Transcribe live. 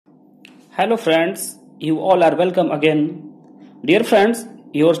Hello friends, you all are welcome again. Dear friends,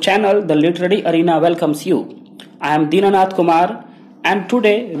 your channel The Literary Arena welcomes you. I am Dinanath Kumar and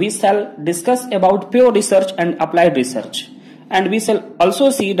today we shall discuss about pure research and applied research. And we shall also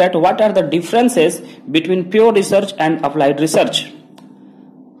see that what are the differences between pure research and applied research.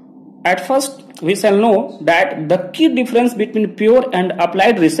 At first, we shall know that the key difference between pure and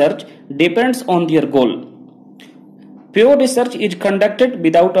applied research depends on their goal. Pure research is conducted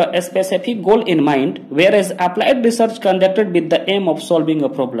without a specific goal in mind, whereas applied research conducted with the aim of solving a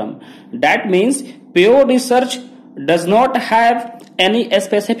problem. That means pure research does not have any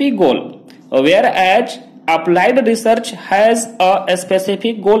specific goal, whereas applied research has a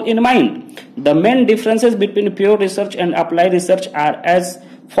specific goal in mind. The main differences between pure research and applied research are as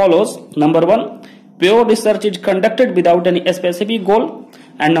follows. Number one, pure research is conducted without any specific goal,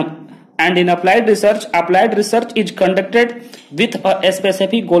 and in applied research is conducted with a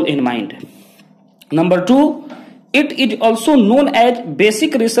specific goal in mind. Number two, it is also known as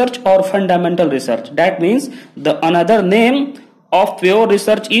basic research or fundamental research. That means the another name of pure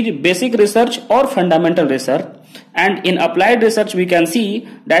research is basic research or fundamental research. And in applied research we can see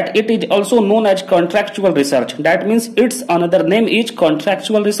that it is also known as contractual research. That means its another name is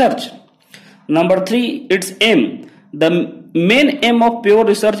contractual research. Number three, its aim. The main aim of pure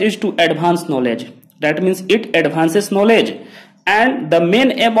research is to advance knowledge. That means it advances knowledge. And the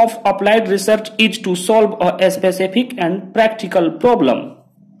main aim of applied research is to solve a specific and practical problem.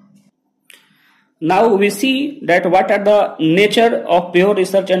 Now we see that what are the nature of pure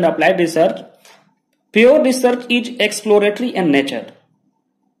research and applied research. Pure research is exploratory in nature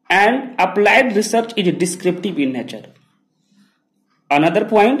and applied research is descriptive in nature. Another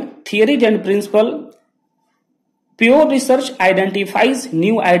point, theories and principle. Pure research identifies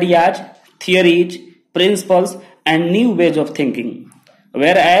new ideas, theories, principles and new ways of thinking,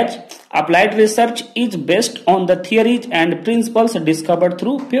 whereas applied research is based on the theories and principles discovered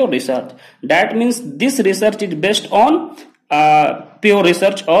through pure research. That means this research is based on pure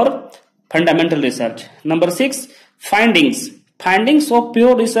research or fundamental research. Number six, findings. Findings of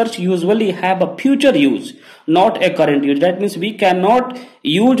pure research usually have a future use, not a current use. That means we cannot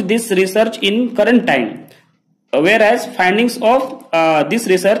use this research in current time. Whereas findings of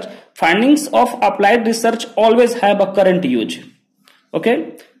findings of applied research always have a current use.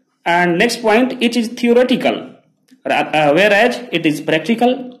 Okay. And next point, it is theoretical, whereas it is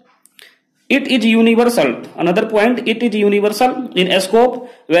practical. It is universal. Another point, it is universal in scope,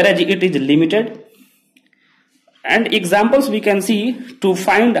 whereas it is limited. And examples we can see to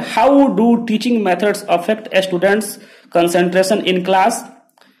find how do teaching methods affect a student's concentration in class.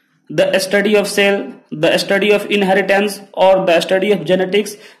 The study of cell, the study of inheritance or the study of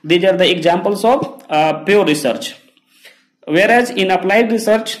genetics, these are the examples of pure research. Whereas in applied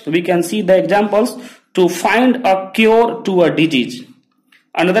research, we can see the examples to find a cure to a disease.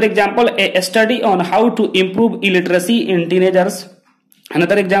 Another example, a study on how to improve illiteracy in teenagers.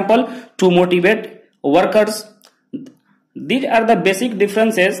 Another example, to motivate workers. These are the basic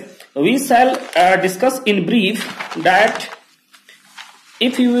differences. We shall discuss in brief that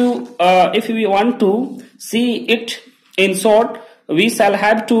if you want to see it in short, we shall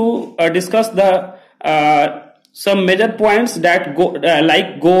have to discuss the some major points that go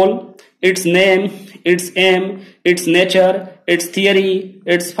like goal, its name, its aim, its nature, its theory,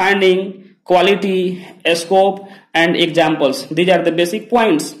 its finding, quality, scope and examples. These are the basic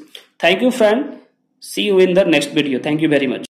points. Thank you friend. See you in the next video. Thank you very much.